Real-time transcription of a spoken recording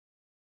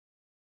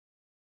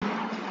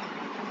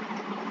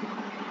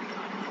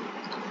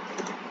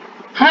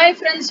Hi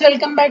friends,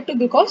 welcome back to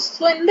Because.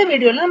 So in the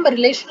video la நம்ம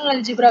Relational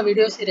Algebra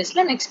video series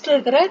la next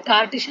இருக்கிற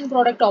Cartesian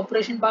product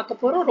operation பார்க்க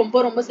போறோம்.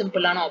 ரொம்ப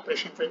சிம்பிளான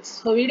operation friends.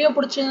 So video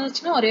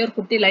பிடிச்சிருந்துச்சுனா ஒரே ஒரு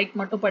குட்டி லைக்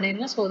மட்டும்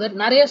பண்ணிருங்க so that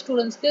நிறைய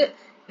ஸ்டூடண்ட்ஸ்க்கு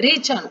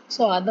ரீச் ஆகும்.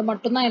 So அது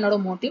மட்டும் தான் என்னோட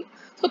மோட்டிவ்.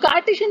 So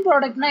Cartesian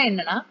productனா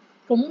என்னன்னா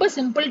ரொம்ப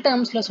சிம்பிள்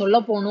டர்ம்ஸ்ல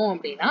சொல்ல போணும்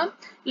அப்படினா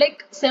லைக்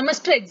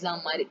செமஸ்டர்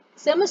எக்ஸாம் மாதிரி.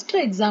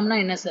 செமஸ்டர் எக்ஸாம்னா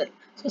என்ன சார்?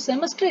 So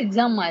செமஸ்டர்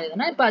எக்ஸாம்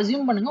மாதிரினா இப்ப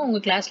அஸ்யூம் பண்ணுங்க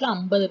உங்க கிளாஸ்ல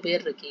 50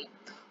 பேர் இருக்கீங்க.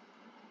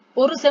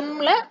 ஒரு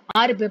செம்ல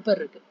 6 பேப்பர்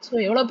இருக்கு. சோ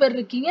எவ்வளவு பேர்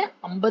இருக்கீங்க?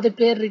 50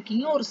 பேர்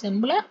இருக்கீங்க. ஒரு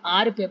செம்ல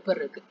 6 பேப்பர்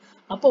இருக்கு.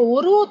 அப்போ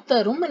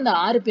ஒருத்தரும் இந்த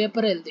 6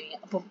 பேப்பர் எழுதுவீங்க.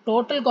 அப்போ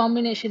டோட்டல்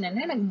காம்பினேஷன்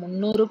என்ன? எனக்கு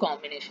 300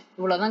 காம்பினேஷன்.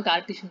 இவ்வளவுதான்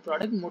கார்ட்டீசியன்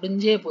ப்ராடக்ட்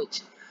முடிஞ்சே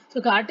போச்சு.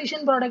 சோ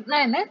கார்ட்டீசியன் ப்ராடக்ட்னா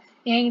என்ன?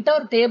 என்கிட்ட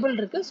ஒரு டேபிள்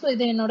இருக்கு. சோ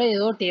இது என்னோட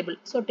ஏதோ டேபிள்.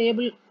 சோ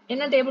டேபிள்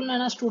என்ன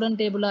டேபிள்னா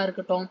ஸ்டூடண்ட் டேபிளா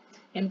இருக்கட்டும்,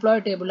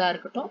 எம்ப்ளாயி டேபிளா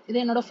இருக்கட்டும். இது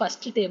என்னோட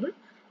ஃபர்ஸ்ட் டேபிள்.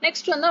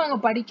 நெக்ஸ்ட் வந்து அவங்க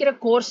படிக்கிற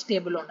கோர்ஸ்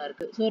டேபிள் ஒன்று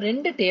இருக்கு. ஸோ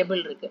 2 டேபிள்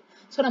இருக்கு.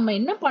 ஸோ நம்ம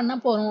என்ன பண்ண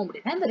போறோம்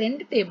அப்படின்னா இந்த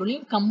 2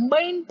 டேபிளையும்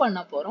கம்பைன் பண்ண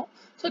போறோம்.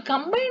 ஸோ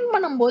கம்பைன்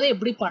பண்ணும்போது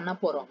எப்படி பண்ண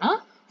போறோம்னா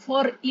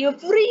for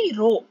every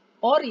row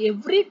R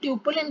every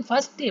tuple in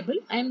first table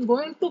I am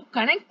going to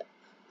connect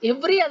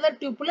every other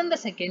tuple in the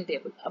second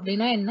table.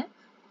 அப்படின்னா என்ன?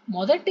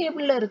 முதல்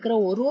டேபிள்ல இருக்கிற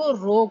ஒரு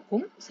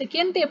ரோக்கும்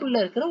செகண்ட் டேபிள்ல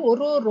இருக்கிற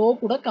ஒரு ரோ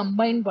கூட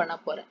கம்பைன் பண்ண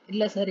போறேன்.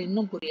 இல்ல சார்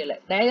இன்னும் புரியல,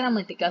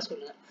 டயக்ராமேட்டிக்கா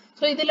சொல்லுங்க.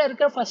 ஸோ இதுல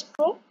இருக்கிற ஃபர்ஸ்ட்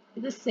ரோ,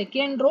 இது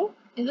செகண்ட் ரோ,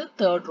 இது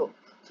தேர்ட் ரோ.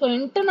 ஸோ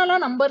இன்டர்னலா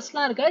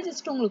நம்பர்ஸ்லாம் இருக்கா,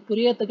 ஜஸ்ட் உங்களுக்கு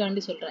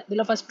புரியறதுக்காண்டி சொல்றேன்.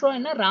 இதுல ஃபர்ஸ்ட் ரோ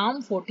என்ன? RAM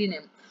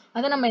 14M.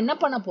 அதை நம்ம என்ன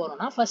பண்ண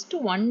போறோம்னா ஃபர்ஸ்ட்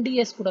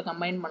 1DS கூட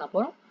கம்பைன் பண்ண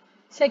போறோம்.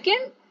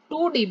 செகண்ட்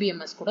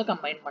 2DBMS கூட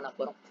கம்பைன் பண்ண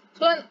போறோம்.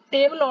 ஸோ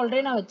டேபிள்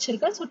ஆல்ரெடி நான்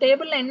வச்சிருக்கேன். ஸோ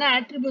டேபிள்ல என்ன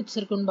ஆட்ரிபியூட்ஸ்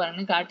இருக்குன்னு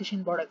பாருங்க.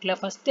 கார்ட்டீசியன் ப்ராடக்ட்ல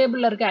ஃபர்ஸ்ட்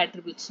டேபிள்ல இருக்க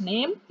attributes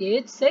name,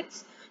 age,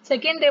 sex.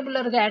 Second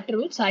டேபிள்ல இருக்க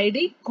ஆட்ரிபியூட்ஸ்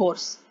ஐடி,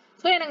 கோர்ஸ்.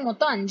 ஸோ எனக்கு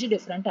மொத்தம் 5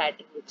 டிஃப்ரெண்ட்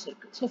ஆட்ரிபியூட்ஸ்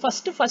இருக்கு. ஸோ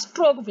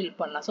ஃபர்ஸ்ட் ரோக்கு ஃபில்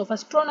பண்ணலாம். ஸோ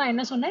ஃபர்ஸ்ட் ரோ நான்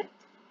என்ன சொன்னேன்?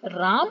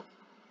 RAM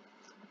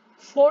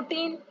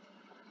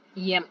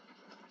 14M.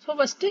 So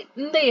first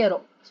இந்த ஏரோ.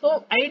 So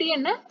ID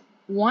என்ன?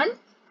 1,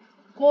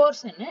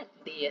 course என்ன?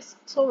 DS.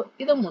 So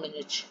இது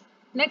முடிஞ்சிச்சு.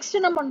 Next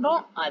என்ன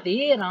பண்றோம்? அதே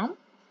RAM,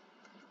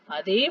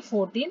 அதே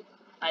 14,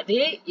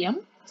 அதே M,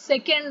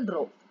 second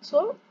row. So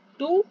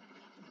 2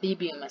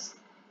 DBMS.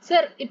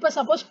 Sir இப்ப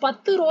சப்போஸ்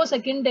 10 ரோ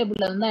செகண்ட்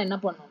டேபிள்ல இருந்தா என்ன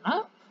பண்ணணும்னா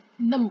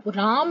இந்த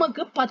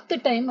ராமுக்கு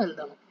 10 டைம்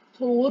எழுதணும்.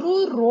 ஸோ ஒரு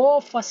ரோ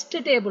ஃபர்ஸ்ட்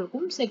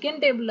டேபிளுக்கும் செகண்ட்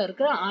டேபிள்ல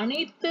இருக்கிற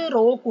அனைத்து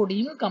ரோ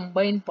கூடயும்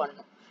கம்பைன்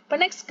பண்ணும். இப்போ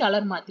நெக்ஸ்ட்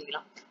கலர்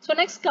மாத்திக்கலாம். ஸோ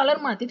நெக்ஸ்ட் கலர்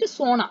மாத்திட்டு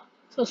சோனா.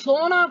 ஸோ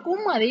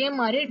சோனாக்கும் அதே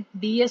மாதிரி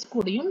டிஎஸ்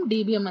கூடயும்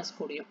டிபிஎம்எஸ்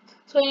கூடயும்.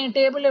 ஸோ என்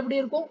டேபிள் எப்படி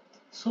இருக்கும்?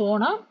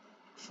 Sona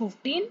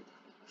 15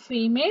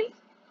 female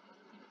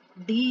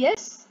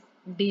DS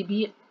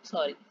DP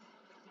sorry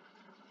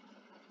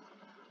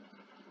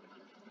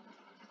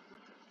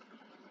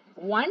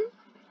 1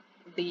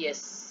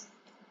 DS.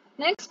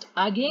 Next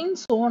again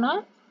Sona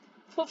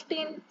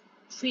 15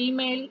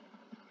 female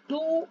 2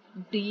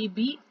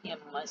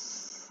 DBMS.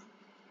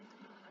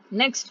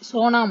 Next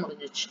Sona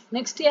முடிஞ்சிச்சு.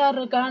 Next யார்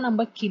இருக்கா?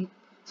 நம்ம கிம்.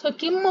 So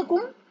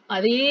கிம்முக்கும்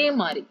அதே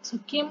மாதிரி. So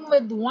Kim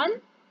with 1,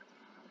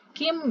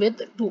 Kim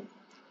with 2.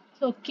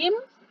 So Kim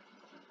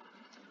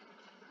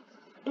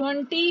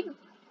 20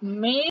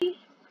 male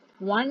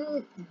 1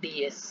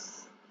 DS.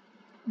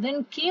 Then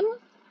Kim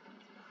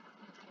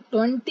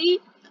 20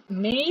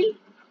 male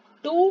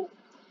 2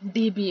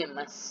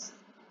 DBMS.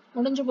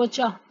 முடிஞ்சு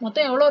போச்சா?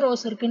 மொத்தம் எவ்வளவு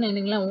ரோஸ் இருக்குன்னு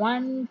நினைங்களா?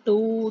 1 2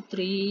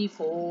 3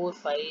 4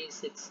 5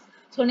 6.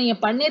 ஸோ நீங்க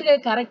பண்ணிருக்க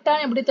கரெக்டா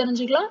எப்படி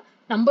தெரிஞ்சுக்கலாம்?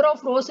 Number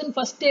of rose in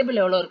first table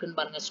எவ்வளவு இருக்குன்னு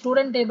பாருங்க.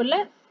 ஸ்டூடெண்ட் டேபிள்ல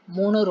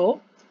 3 ரோ,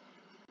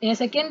 என்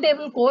செகண்ட்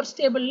டேபிள் கோர்ஸ்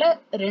டேபிள்ல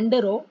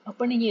 2 ரோ.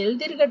 அப்ப நீங்க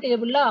எழுதிருக்க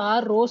டேபிள்ல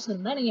 6 ரோஸ்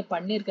இருந்தா நீங்க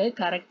பண்ணிருக்கிறது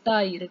கரெக்டா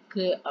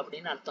இருக்கு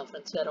அப்படின்னு அர்த்தம்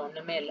ஃப்ரெண்ட்ஸ். வேற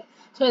ஒண்ணுமே இல்லை.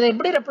 ஸோ இதை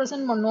எப்படி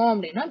ரெப்ரசென்ட் பண்ணுவோம்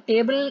அப்படின்னா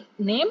table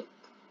name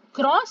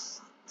cross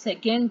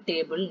second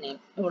table name.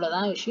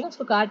 இவ்வளவுதான் விஷயம்.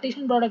 So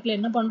Cartesian productல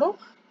என்ன பண்றோம்?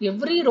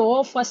 Every row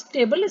of first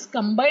table is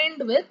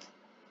combined with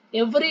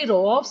every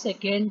row of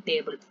second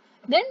table.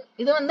 Then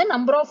இது வந்து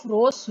number of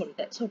rows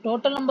சொல்லிட்டேன். So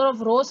total number of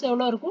rows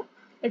எவ்வளவு இருக்கும்?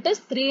 It is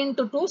 3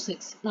 into 2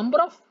 6. Number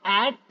of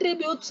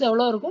attributes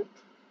எவ்வளவு இருக்கும்?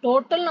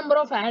 Total number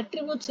of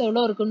attributes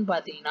எவ்வளவு இருக்குன்னு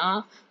பாத்தீங்கன்னா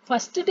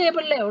first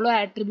tableல எவ்வளவு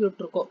attribute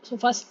இருக்கோ. So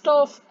first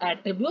of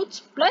attributes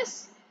plus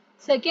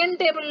second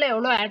டேபிள்ல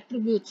எவ்வளவு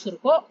ஆட்ரிபியூட்ஸ்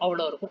இருக்கோ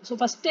அவ்வளவு இருக்கும். ஸோ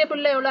ஃபர்ஸ்ட்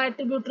டேபிள்ல எவ்வளவு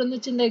ஆட்ரிபியூட்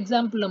இருந்துச்சு இந்த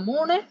எக்ஸாம்பிள்ல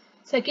 3,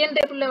 செகண்ட்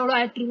டேபிள்ல எவ்வளவு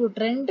ஆட்ரிபியூட்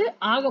 2,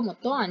 ஆக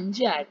மொத்தம்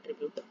 5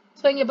 ஆட்ரிபியூட்.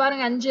 ஸோ இங்க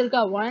பாருங்க 5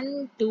 இருக்கா? 1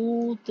 2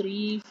 3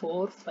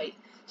 4 5.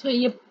 ஸோ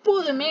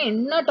எப்போதுமே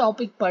என்ன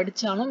டாபிக்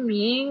படிச்சாலும்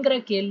ஏங்கிற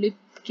கேள்வி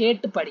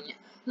கேட்டு படிங்க.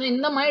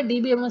 இந்த மாதிரி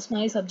டிபிஎம்எஸ்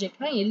மாதிரி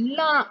சப்ஜெக்ட்னா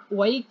எல்லா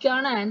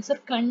ஒய்க்கான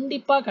ஆன்சர்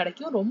கண்டிப்பா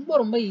கிடைக்கும்.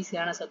 ரொம்ப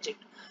ஈஸியான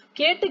சப்ஜெக்ட்.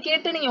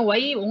 கேட்டு நீங்க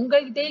ஒய்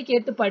உங்ககிட்டயே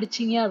கேட்டு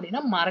படிச்சீங்க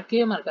அப்படின்னா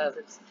மறக்கவே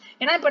மறக்காது.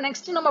 ஏன்னா இப்ப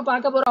நெக்ஸ்ட் நம்ம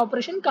பார்க்க போற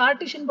ஆபரேஷன்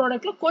கார்ட்டீசியன்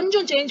ப்ராடக்ட்ல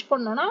கொஞ்சம் சேஞ்ச்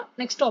பண்ணோம்னா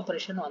நெக்ஸ்ட்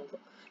ஆபரேஷன்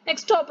வந்துடும்.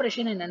 நெக்ஸ்ட்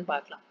ஆபரேஷன் என்னன்னு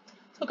பார்க்கலாம்.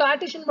 ஸோ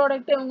கார்ட்டீசியன்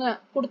ப்ராடக்ட் இவங்க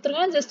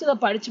கொடுத்துருங்க, ஜஸ்ட் இதை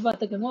படிச்சு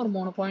பார்த்துக்கோங்க. ஒரு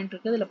 3 பாயிண்ட்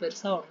இருக்கு, இதுல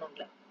பெருசா ஒன்றும்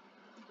இல்லை.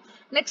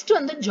 நெக்ஸ்ட்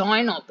வந்து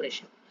join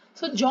operation.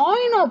 So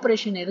join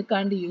operation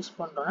எதுக்காண்டி யூஸ்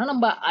பண்றோம்னா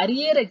நம்ம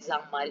அரியர்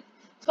எக்ஸாம் மாதிரி.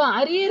 ஸோ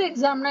அரியர்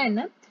எக்ஸாம்னா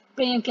என்ன?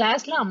 இப்போ என்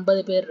கிளாஸ்ல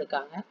 50 பேர்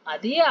இருக்காங்க,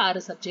 அதே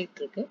 6 சப்ஜெக்ட்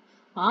இருக்கு.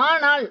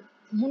 ஆனால்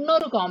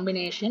முன்னொரு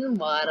காம்பினேஷன்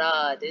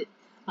வராது.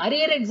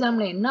 அரியர்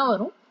எக்ஸாம்ல என்ன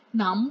வரும்?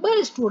 இந்த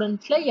 50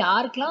 ஸ்டூடெண்ட்ஸ்ல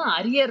யாருக்கெல்லாம்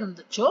அரியர்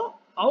இருந்துச்சோ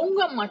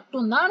அவங்க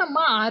மட்டும்தான்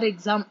நம்ம 6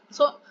 எக்ஸாம்,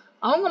 ஸோ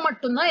அவங்க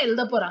மட்டும்தான்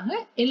எழுத போறாங்க,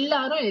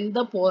 எல்லாரும்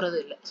எழுத போறது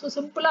இல்லை. ஸோ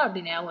சிம்பிளா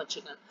அப்படி ஞாபகம்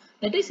வச்சுக்கோங்க.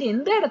 தட் இஸ்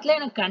எந்த இடத்துல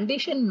எனக்கு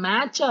கண்டிஷன்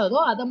மேட்ச் ஆகுதோ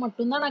அதை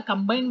மட்டும்தான் நான்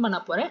கம்பைன் பண்ண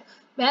போறேன்,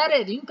 வேற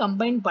எதையும்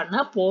கம்பைன்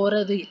பண்ண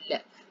போறது இல்லை.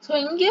 ஸோ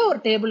இங்கே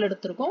ஒரு டேபிள்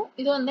எடுத்திருக்கோம்.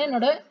 இது வந்து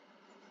என்னோட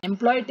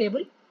எம்ப்ளாயி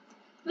டேபிள்,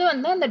 இது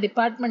வந்து அந்த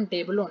டிபார்ட்மெண்ட்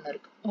டேபிள் ஒன்று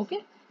இருக்கு. ஓகே,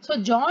 ஸோ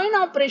ஜாயின்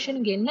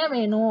ஆப்ரேஷனுக்கு என்ன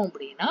வேணும்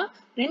அப்படின்னா,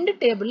 ரெண்டு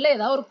டேபிள்ல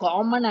ஏதாவது ஒரு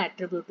காமன்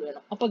ஆட்ரிபியூட்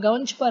வேணும். அப்போ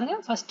கவனிச்சு பாருங்க,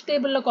 ஃபர்ஸ்ட்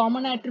டேபிள்ல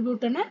காமன்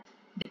ஆட்ரிபியூட் என்ன?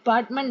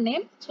 Department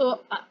name. ஸோ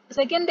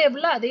செகண்ட்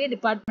டேபிள்ல அதே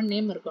டிபார்ட்மெண்ட்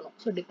நேம் இருக்கணும்.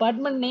 ஸோ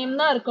டிபார்ட்மெண்ட் நேம்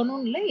தான்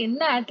இருக்கணும் இல்லை,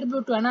 என்ன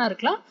ஆட்ரிபியூட் வேணா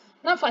இருக்கலாம்.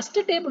 ஆனால் ஃபர்ஸ்ட்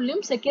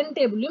டேபிள்லையும் செகண்ட்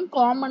டேபிள்லையும்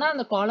காமனாக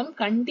அந்த காலம்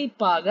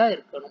கண்டிப்பாக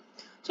இருக்கணும்.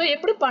 ஸோ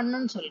எப்படி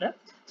பண்ணணும்னு சொல்றேன்.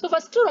 ஸோ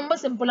ஃபர்ஸ்ட் ரொம்ப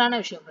சிம்பிளான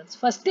விஷயம் ஃப்ரெண்ட்ஸ்,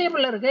 ஃபர்ஸ்ட்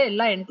டேபிள்ல இருக்க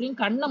எல்லா என்ட்ரியும்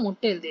கண்ணை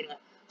முட்டை எழுதிருங்க.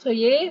 So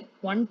A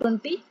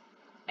 120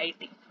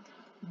 IT,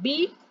 B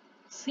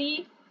C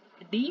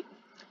D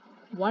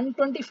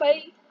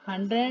 125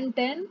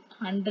 110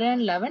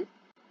 111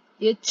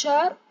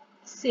 HR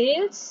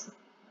sales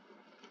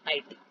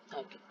IT.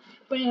 Okay,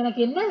 இப்போ எனக்கு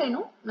என்ன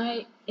வேணும், நான்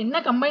என்ன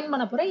கம்பைன்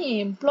பண்ண போறேன்,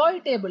 என் எம்ப்ளாயி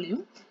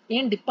டேபிளையும்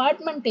என்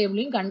டிபார்ட்மெண்ட்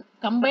டேபிளையும்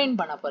கம்பைன்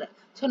பண்ண போறேன்.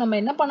 ஸோ நம்ம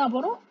என்ன பண்ண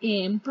போறோம்,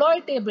 என் எம்ப்ளாயி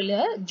டேபிளை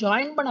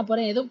ஜாயின் பண்ண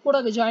போறேன். எது கூட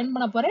ஜாயின்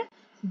பண்ண போறேன்?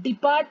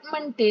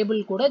 டிபார்ட்மெண்ட் டேபிள்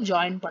கூட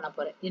ஜாயின் பண்ண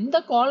போறேன். எந்த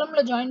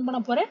காலம்ல ஜாயின் பண்ண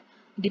போறேன்?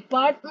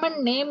 டிபார்ட்மெண்ட்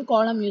நேம்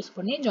காலம் யூஸ்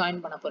பண்ணி ஜாயின்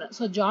பண்ண போறேன்.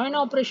 ஸோ ஜாயின்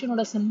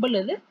ஆப்ரேஷனோட சிம்பிள்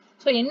இது.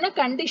 ஸோ என்ன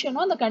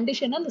கண்டிஷனோ அந்த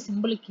கண்டிஷனை அந்த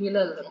சிம்பிளுக்கு கீழே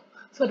எழுதணும்.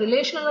 ஸோ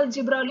ரிலேஷனல்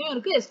அல்ஜிப்ராலையும்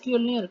இருக்கு,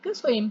 எஸ்கியூஎல்லையும் இருக்கு.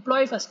 So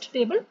employee first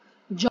table,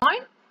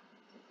 join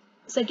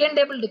second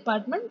table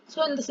department. So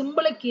இந்த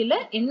சிம்பிளுக்கு கீழே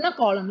என்ன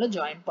காலம்ல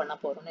ஜாயின் பண்ண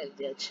போறோம்னு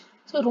எழுதியாச்சு.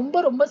 ஸோ ரொம்ப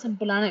ரொம்ப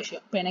சிம்பிளான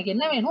விஷயம். இப்போ எனக்கு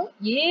என்ன வேணும்,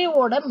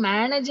 ஏவோட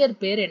மேனேஜர்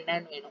பேர்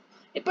என்னன்னு வேணும்.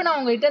 இப்போ நான்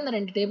உங்ககிட்ட இந்த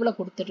ரெண்டு டேபிளை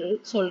கொடுத்துட்டு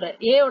சொல்றேன்,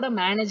 ஏவோட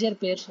மேனேஜர்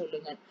பேர்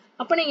சொல்லுங்க.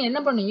 அப்போ நீங்க என்ன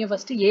பண்ணுவீங்க,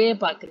 ஃபர்ஸ்ட் ஏ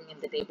பாக்குறீங்க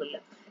இந்த டேபிள்ல.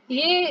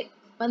 ஏ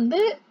வந்து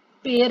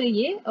பேரு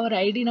ஏ, அவர்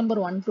ஐடி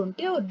நம்பர்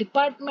 120, அவர்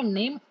டிபார்ட்மெண்ட்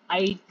நேம்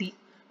ஐடி.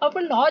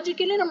 அப்போ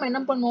லாஜிக்கலி நம்ம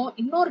என்ன பண்ணுவோம்,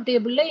 இன்னொரு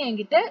டேபிள்ல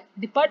என்கிட்ட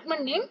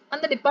டிபார்ட்மெண்ட் நேம்,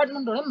 அந்த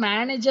டிபார்ட்மெண்டோட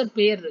மேனேஜர்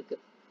பேர் இருக்கு.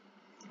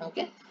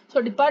 ஓகே, ஸோ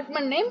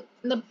டிபார்ட்மெண்ட் நேம்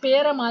இந்த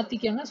பேரை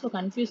மாத்திக்கங்க, ஸோ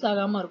கன்ஃபியூஸ்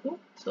ஆகாம இருக்கும்.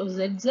 So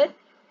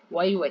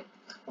ZZYY.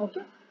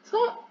 ஓகே, ஸோ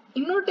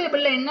இன்னொரு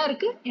டேபிள்ல என்ன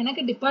இருக்கு,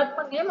 எனக்கு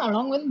department name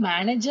along with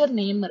manager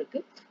name இருக்கு.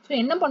 ஸோ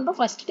என்ன பண்றோம்,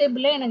 ஃபர்ஸ்ட்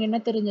டேபிள்ல எனக்கு என்ன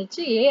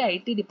தெரிஞ்சிச்சு,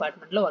 ஐடி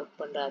டிபார்ட்மெண்ட்ல ஒர்க்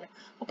பண்றாரு.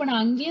 அப்போ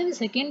நான் அங்கேயே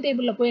செகண்ட்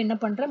டேபிள்ல போய் என்ன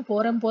பண்றேன்,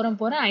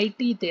 போறேன்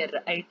ஐடி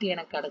தேடுறேன். ஐடி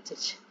எனக்கு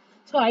கிடைச்சிருச்சு.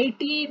 ஸோ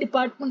ஐடி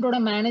டிபார்ட்மெண்டோட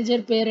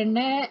மேனேஜர் பேர்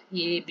என்ன,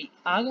 ஏபி.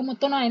 ஆக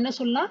மொத்தம் நான் என்ன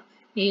சொல்லலாம்,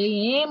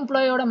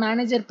 எம்ப்ளாயோட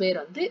மேனேஜர் பேர்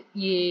வந்து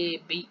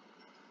ஏபி.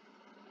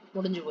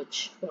 முடிஞ்சு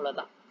போச்சு,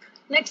 அவ்வளவுதான்.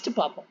 நெக்ஸ்ட்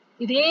பார்ப்போம்.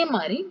 இதே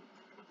மாதிரி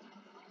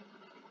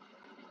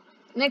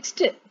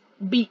நெக்ஸ்ட்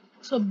பி.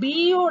 ஸோ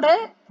பியோட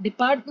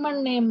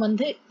டிபார்ட்மெண்ட் நேம்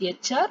வந்து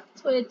ஹெச்ஆர்.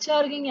 ஸோ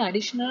ஹெச்ஆருக்கு இங்கே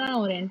அடிஷ்னலாக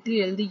நான் ஒரு என்ட்ரி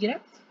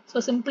எழுதிக்கிறேன்.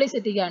 ஸோ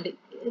சிம்பிளிசிட்டிக்காண்டி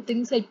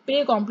திங்ஸை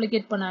இப்பயே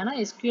காம்ப்ளிகேட் பண்ணானா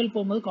எஸ்கியூஎல்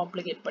போகும்போது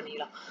காம்ப்ளிகேட்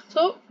பண்ணிக்கலாம்.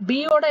 ஸோ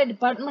பியோட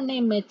department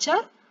name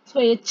HR. So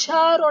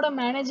ஹெச்ஆரோட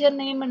manager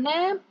name என்ன,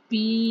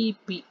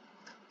 பிபி.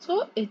 ஸோ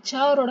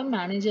ஹெச்ஆரோட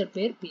மேனேஜர்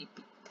பேர்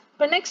பிபி.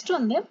 இப்போ நெக்ஸ்ட்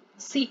வந்து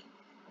சி.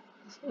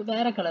 ஸோ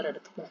வேற கலர்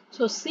எடுத்துப்போம்.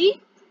 ஸோ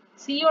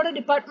சியோட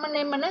டிபார்ட்மெண்ட்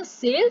நேம் என்ன,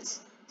 சேல்ஸ்.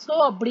 ஸோ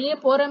அப்படியே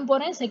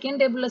போறேன் செகண்ட்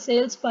டேபிள்ல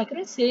சேல்ஸ்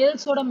பார்க்குறேன்.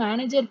 சேல்ஸோட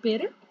மேனேஜர்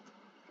பேரு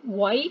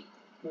ஒய்.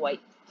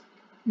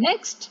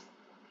 நெக்ஸ்ட்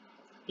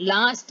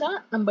லாஸ்டா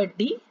நம்ம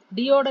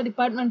டியோட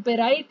டிபார்ட்மெண்ட்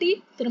பேர் ஐடி.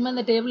 திரும்ப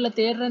இந்த டேபிள்ல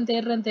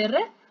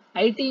தேடுறேன்.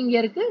 ஐடி இங்க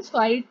இருக்கு. ஸோ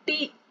ஐடி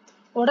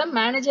ஓட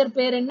மேனேஜர்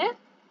பேர் என்ன,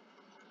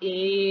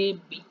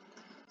 ஏபி.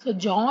 ஸோ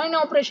ஜாயின்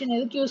ஆப்ரேஷன்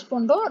எதுக்கு யூஸ்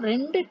பண்றோம்,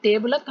 ரெண்டு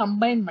டேபிளை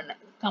கம்பைன் பண்ண.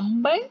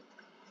 Combine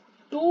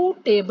two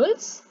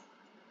tables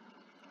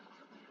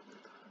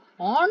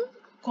on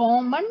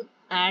common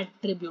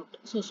attribute.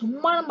 So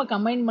சும்மா நம்ம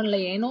கம்பைன் பண்ணல,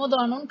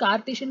 ஏனோதானோன்னு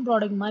கார்டீசியன்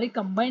ப்ராடக்ட் மாதிரி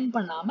கம்பைன்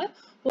பண்ணாம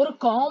ஒரு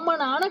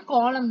காமனான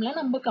காலம்ல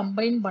நம்ம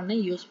கம்பைன் பண்ண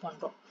யூஸ்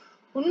பண்றோம்.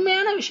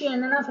 உண்மையான விஷயம்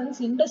என்னன்னா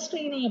ஃப்ரெண்ட்ஸ்,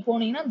 இண்டஸ்ட்ரி நீங்க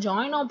போனீங்கன்னா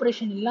ஜாயின்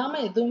ஆப்ரேஷன் இல்லாம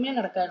எதுவுமே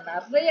நடக்காது.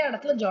 நிறைய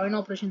இடத்துல ஜாயின்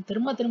ஆப்ரேஷன்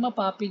திரும்ப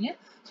பார்ப்பீங்க.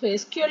 ஸோ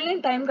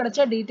எஸ்கியூஎல்லையும் டைம்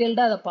கிடைச்சா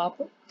டீட்டெயில்டா அதை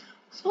பார்ப்போம்.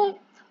 ஸோ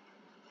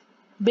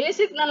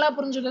பேசிக் நல்லா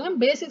புரிஞ்சுக்கோங்க.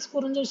 பேசிக்ஸ்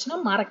புரிஞ்சிருச்சுன்னா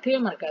மறக்கவே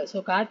மறக்காது. ஸோ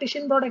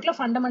கார்டீசியன் ப்ராடக்ட்ல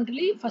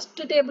ஃபண்டமெண்டலி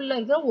ஃபர்ஸ்ட் டேபிள்ல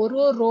இருக்கிற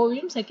ஒரு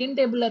ரோவையும் செகண்ட்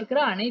டேபிள்ல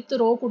இருக்கிற அனைத்து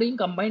ரோ கூடயும்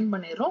கம்பைன்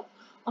பண்ணிடுறோம்.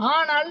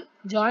 ஆனால்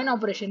ஜாயின்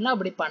ஆப்ரேஷன்ல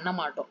அப்படி பண்ண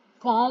மாட்டோம்.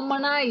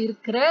 காமனா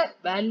இருக்கிற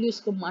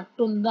வேல்யூஸ்க்கு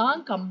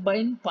மட்டும்தான்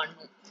கம்பைன்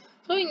பண்ணும்.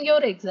 ஸோ இங்க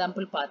ஒரு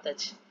எக்ஸாம்பிள்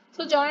பார்த்தாச்சு.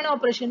 ஸோ ஜாயின்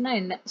ஆப்ரேஷன்னா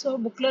என்ன, ஸோ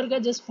புக்ல இருக்க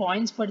ஜஸ்ட்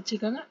பாயிண்ட்ஸ்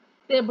படிச்சுக்கோங்க.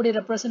 இதை எப்படி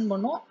ரெப்ரசென்ட்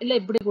பண்ணுவோம், இல்லை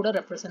இப்படி கூட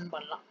ரெப்ரசென்ட்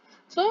பண்ணலாம்.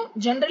 ஸோ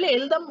ஜென்ரலி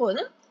எழுதும்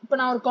போது இப்போ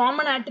நான் ஒரு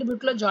காமன்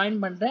ஆட்ரிபியூட்ல ஜாயின்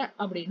பண்றேன்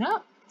அப்படின்னா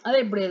அதை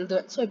இப்படி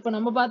எழுதுவேன். ஸோ இப்போ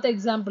நம்ம பார்த்த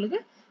எக்ஸாம்பிளுக்கு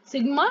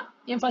சிக்மா,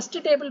 என் ஃபர்ஸ்ட்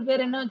டேபிள்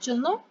பேர் என்ன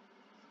வச்சிருந்தோம்,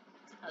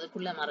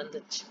 அதுக்குள்ள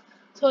மறந்துச்சு.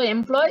 ஸோ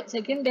எம்ப்ளாய்,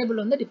 செகண்ட்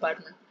டேபிள் வந்து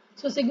department.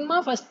 So sigma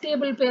first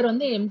table பேர்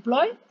வந்து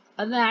எம்ப்ளாய்,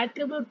 அந்த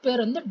ஆட்ரிபியூட்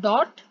பேர் வந்து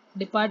dot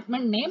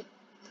department name.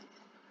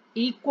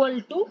 equal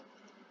to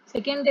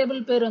second table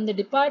பேர் வந்து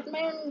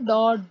department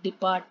dot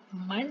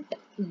department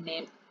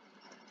name.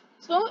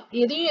 So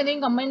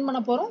எதையும் combine பண்ண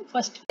போறோம்.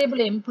 First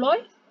table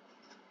employee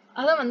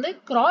அதை வந்து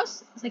cross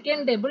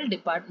second table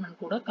department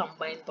கூட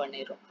combine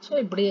பண்ணிரும். So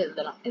இப்படி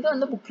எழுதலாம். இது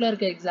வந்து bookல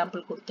இருக்க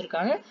example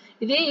கொடுத்திருக்காங்க.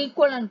 இதே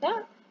equivalent-ஆ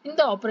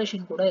இந்த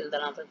operation கூட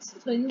எழுதலாம் friends.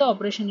 So இந்த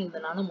operation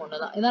எழுதனாலும்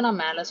ஒண்ணுதான். இதை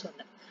நான் மேல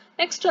சொன்னேன்.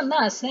 Next வந்து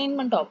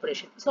assignment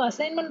operation. So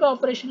assignment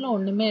operationல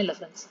ஒண்ணுமே இல்லை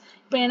friends.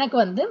 இப்போ எனக்கு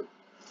வந்து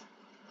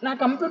நான்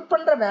compute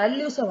பண்ற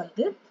values-அ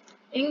வந்து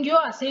எங்கேயோ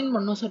assign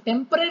பண்ணும். So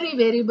temporary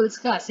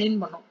variables-க்கு assign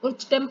பண்ணும். ஒரு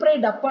temporary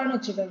டப்பான்னு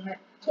வச்சுக்கோங்க.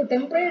 So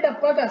temporary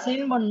டப்பாக்கு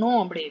assign பண்ணோம்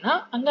அப்படின்னா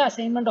அங்க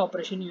assignment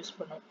operation யூஸ்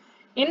பண்ணும்.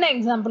 என்ன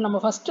எக்ஸாம்பிள் நம்ம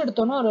ஃபர்ஸ்ட்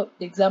எடுத்தோம்னா ஒரு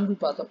எக்ஸாம்பிள்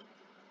பார்த்தோம்.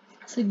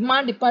 Sigma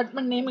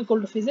department name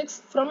equal to physics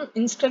from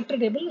instructor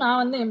table. நான்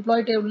வந்து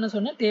employee tableன்னு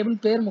சொன்னேன். டேபிள்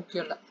பேர்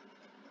முக்கியம் இல்லை.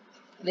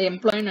 இது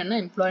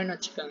எம்ப்ளாயின்னு எம்ப்ளாயின்னு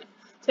வச்சுக்கோங்க.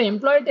 ஸோ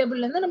எம்ப்ளாயி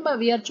டேபிள்லேருந்து நம்ம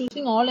we are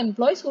choosing all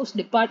employees whose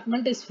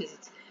department is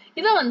physics.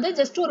 இதை வந்து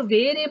ஜஸ்ட் ஒரு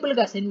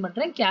வேரியபிளுக்கு அசைன்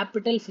பண்ணுறேன்.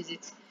 Capital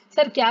physics.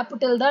 சார்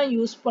கேபிட்டல் தான்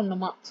யூஸ்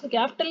பண்ணுமா? ஸோ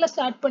கேபிட்டலில்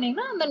ஸ்டார்ட்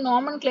பண்ணிங்கன்னா அந்த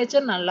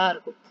நாமன்கிளேச்சர் நல்லா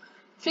இருக்கும்.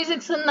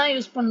 ஃபிசிக்ஸ்ன்னு தான்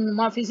யூஸ்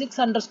பண்ணணுமா?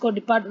 ஃபிசிக்ஸ் அண்டர்ஸ்கோர்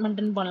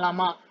டிபார்ட்மெண்ட்னு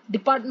பண்ணலாமா?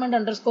 டிபார்ட்மெண்ட்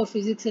அண்டர்ஸ்கோர்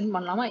ஃபிசிக்ஸ்ன்னு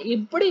பண்ணலாமா?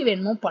 எப்படி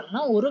வேணுமோ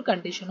பண்ணலாம். ஒரு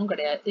கண்டிஷனும்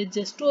கிடையாது. இது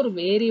ஜஸ்ட் ஒரு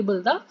வேரியபிள்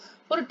தான்.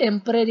 ஒரு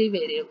டெம்பரரி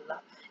வேரியபிள்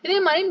தான். இதே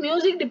மாதிரி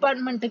மியூசிக்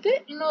டிபார்ட்மெண்ட்டுக்கு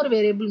இன்னொரு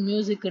வேரியபிள்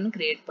மியூசிக்னு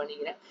கிரியேட்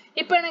பண்ணிக்கிறேன்.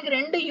 இப்போ எனக்கு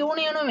ரெண்டு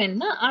யூனியனும்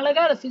வேணும்னா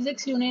அழகா அதை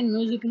ஃபிசிக்ஸ் யூனியன்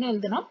மியூசிக்னு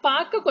எழுதுனா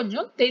பார்க்க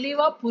கொஞ்சம்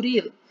தெளிவா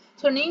புரியுது.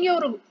 ஸோ நீங்க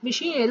ஒரு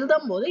விஷயம்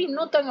எழுதும் போது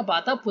இன்னொருத்தவங்க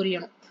பார்த்தா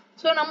புரியணும்.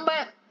 ஸோ நம்ம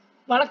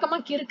வழக்கமா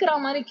கிறுக்கிற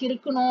மாதிரி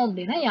கிறுக்கணும்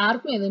அப்படின்னா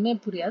யாருக்கும் எதுவுமே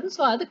புரியாது.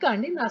 ஸோ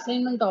அதுக்காண்டி இந்த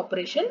அசைன்மெண்ட்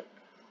ஆப்ரேஷன்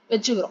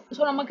வச்சுக்கிறோம்.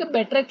 ஸோ நமக்கு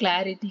பெட்டர்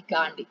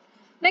கிளாரிட்டிக்காண்டி.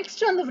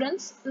 நெக்ஸ்ட் வந்து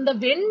ஃப்ரெண்ட்ஸ் இந்த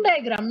வென்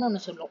டயக்ராம்னு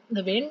ஒன்று சொல்லுவோம்.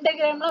 இந்த வென்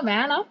டயக்ராம்லாம்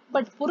வேணாம்,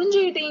 பட்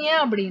புரிஞ்சுக்கிட்டீங்க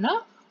அப்படின்னா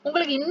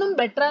உங்களுக்கு இன்னும்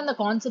பெட்டரா இந்த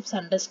கான்செப்ட்ஸ்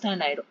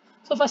அண்டர்ஸ்டாண்ட் ஆயிடும்.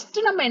 ஸோ ஃபர்ஸ்ட்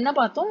நம்ம என்ன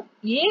பார்த்தோம்?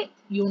 A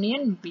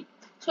union B.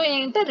 ஸோ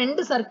என்கிட்ட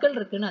ரெண்டு சர்க்கிள்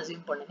இருக்குன்னு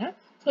அசியூம் பண்ணுங்க.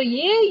 ஸோ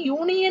ஏ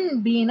யூனியன்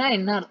பின்னா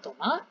என்ன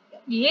அர்த்தம்னா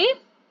ஏ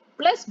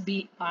பிளஸ் பி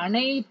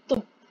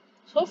அனைத்தும்.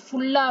 ஸோ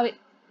ஃபுல்லாவே.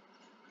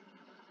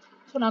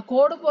 ஸோ நான்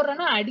கோடு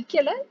போடுறேன்னா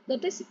அடிக்கலை.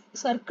 That is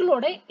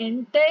சர்க்கிளோட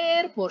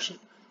entire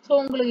portion. So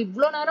உங்களுக்கு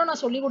இவ்வளோ நேரம்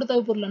நான் சொல்லி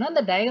கொடுத்தது புரியலன்னா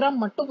இந்த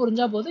டயக்ராம் மட்டும்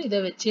புரிஞ்சா போதும், இதை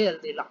வச்சே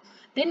எழுதிடலாம்.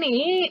 தென்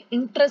ஏ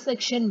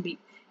இன்டர்செக்ஷன் பி.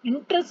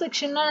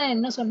 இன்டர்செக்ஷன்னா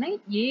என்ன சொன்னேன்?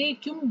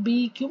 ஏக்கும்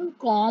பிக்கும்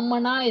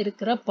காமனா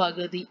இருக்கிற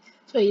பகுதி.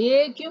 ஸோ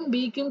ஏக்கும்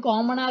பிக்கும்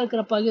காமனா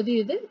இருக்கிற பகுதி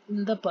இது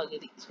இந்த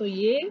பகுதி. So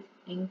A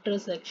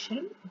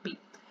intersection B.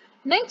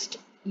 Next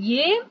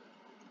A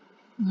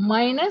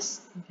minus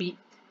B.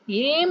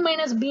 A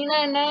minus பின்னா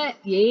என்ன?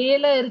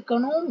 ஏல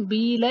இருக்கணும்,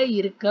 பில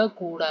இருக்க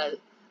கூடாது.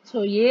 ஸோ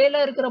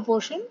ஏல இருக்கிற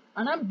போர்ஷன்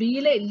ஆனா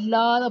பில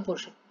இல்லாத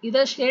போர்ஷன்.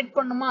 இதை ஷேட்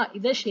பண்ணுமா?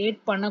 இதை ஷேட்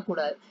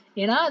பண்ணக்கூடாது,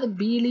 ஏன்னா அது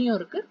பிலையும்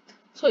இருக்கு.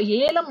 ஸோ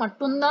ஏல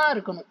மட்டும்தான்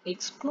இருக்கணும்.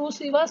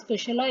 எக்ஸ்க்ளூசிவா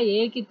ஸ்பெஷலா ஏ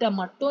கிட்ட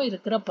மட்டும்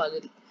இருக்கிற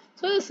பகுதி.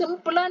 ஸோ இது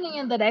சிம்பிளா நீங்க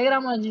இந்த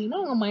டயக்ராம்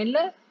வரைஞ்சீங்கன்னா உங்க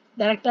மைண்ட்ல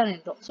டைரக்டா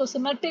நின்றோம். ஸோ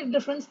சிமெட்ரிக்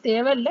டிஃபரன்ஸ்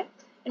தேவையில்லை,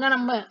 ஏன்னா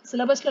நம்ம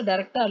சிலபஸ்ல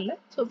டைரக்டா இல்லை.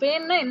 ஸோ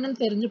வேணும்னா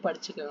என்னன்னு தெரிஞ்சு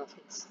படிச்சுக்கோங்க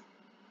ஃப்ரெண்ட்ஸ்.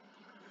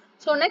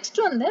 ஸோ நெக்ஸ்ட்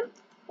வந்து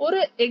ஒரு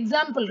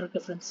எக்ஸாம்பிள் இருக்கு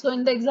ஃப்ரெண்ட்ஸ். ஸோ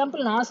இந்த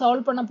எக்ஸாம்பிள் நான்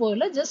சால்வ் பண்ண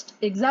போகல. ஜஸ்ட்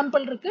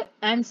எக்ஸாம்பிள் இருக்கு,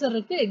 ஆன்சர்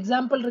இருக்கு,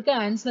 எக்ஸாம்பிள் இருக்கு,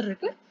 ஆன்சர்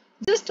இருக்கு.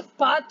 ஜஸ்ட்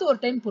பார்த்து ஒரு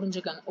டைம்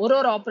புரிஞ்சுக்காங்க ஒரு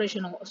ஒரு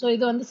ஆப்ரேஷனுக்கும். ஸோ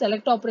இது வந்து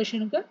செலக்ட்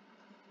ஆப்ரேஷனுக்கு,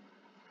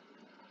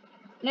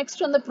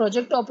 நெக்ஸ்ட் வந்து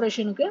ப்ரொஜெக்ட்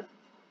ஆப்ரேஷனுக்கு.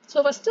 ஸோ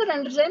ஃபர்ஸ்ட்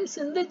ரெண்டு டைம்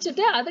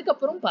சிந்திச்சுட்டு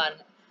அதுக்கப்புறம்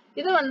பாருங்க.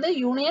 இது வந்து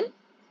யூனியன்,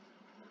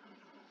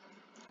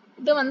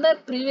 இது வந்து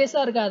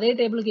ப்ரீவியஸா இருக்க அதே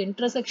டேபிளுக்கு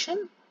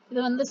இன்டர்செக்ஷன், இது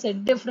வந்து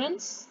செட்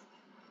டிஃபரன்ஸ்,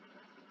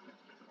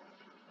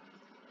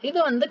 இது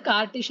வந்து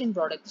Cartesian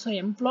product. So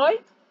employee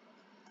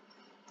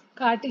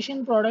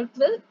Cartesian product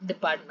with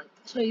department.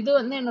 So இது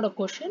வந்து என்னோட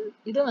கொஷின்,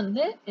 இது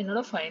வந்து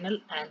என்னோட ஃபைனல்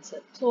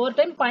ஆன்சர். ஸோ ஒரு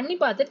டைம் பண்ணி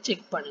பார்த்துட்டு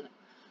செக் பண்ணுங்க.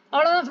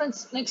 அவ்வளோதான்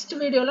ஃப்ரெண்ட்ஸ். நெக்ஸ்ட்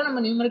வீடியோவில் நம்ம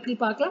நியூமெரிக்கல்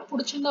பார்க்கலாம்.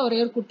 பிடிச்சிருந்தா ஒரே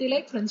ஒரு குட்டி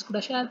லைக், ஃப்ரெண்ட்ஸ் கூட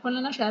ஷேர்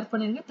பண்ணலன்னா ஷேர்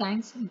பண்ணிடுங்க.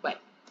 Thanks and by.